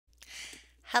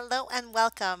Hello and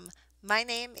welcome. My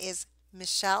name is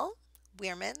Michelle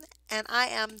Weirman, and I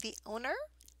am the owner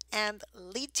and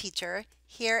lead teacher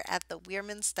here at the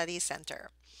Weirman Study Center.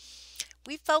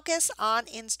 We focus on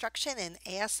instruction in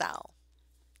ASL.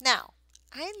 Now,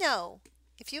 I know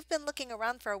if you've been looking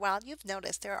around for a while, you've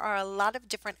noticed there are a lot of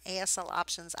different ASL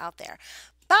options out there.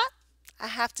 But I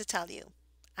have to tell you,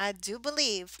 I do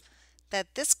believe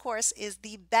that this course is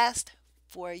the best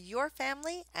for your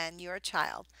family and your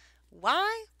child.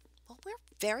 Why? Well, we're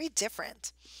very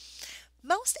different.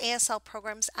 Most ASL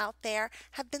programs out there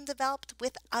have been developed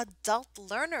with adult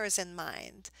learners in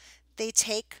mind. They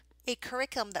take a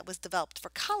curriculum that was developed for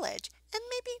college and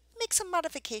maybe make some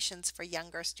modifications for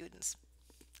younger students.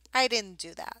 I didn't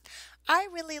do that. I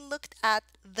really looked at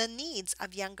the needs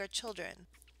of younger children.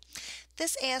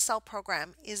 This ASL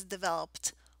program is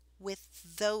developed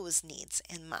with those needs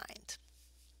in mind.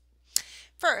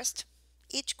 First,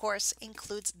 each course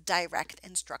includes direct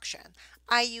instruction.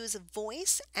 I use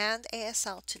voice and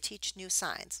ASL to teach new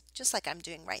signs, just like I'm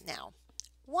doing right now.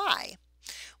 Why?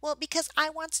 Well, because I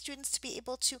want students to be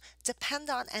able to depend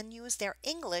on and use their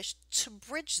English to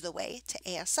bridge the way to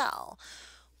ASL.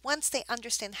 Once they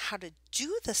understand how to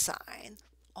do the sign,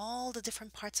 all the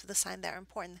different parts of the sign that are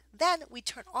important, then we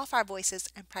turn off our voices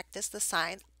and practice the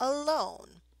sign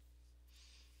alone.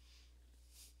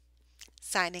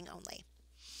 Signing only.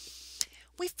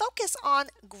 We focus on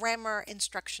grammar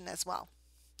instruction as well.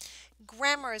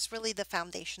 Grammar is really the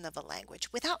foundation of a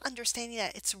language. Without understanding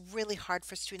that, it's really hard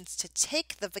for students to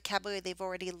take the vocabulary they've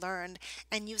already learned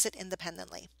and use it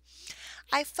independently.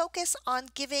 I focus on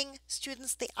giving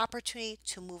students the opportunity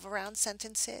to move around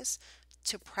sentences,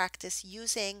 to practice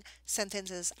using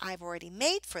sentences I've already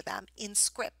made for them in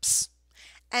scripts,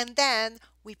 and then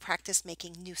we practice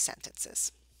making new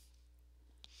sentences.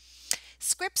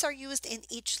 Scripts are used in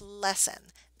each lesson.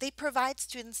 They provide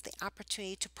students the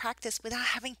opportunity to practice without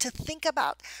having to think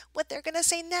about what they're going to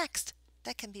say next.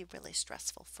 That can be really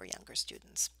stressful for younger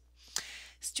students.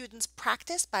 Students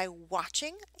practice by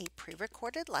watching a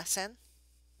pre-recorded lesson,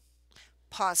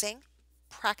 pausing,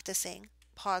 practicing,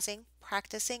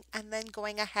 and then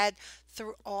going ahead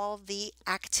through all the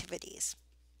activities.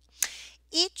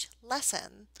 Each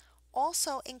lesson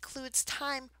also includes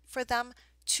time for them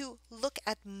to look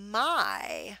at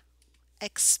my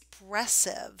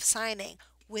expressive signing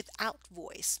without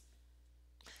voice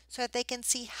so that they can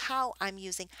see how I'm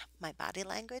using my body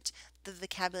language, the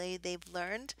vocabulary they've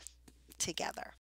learned together.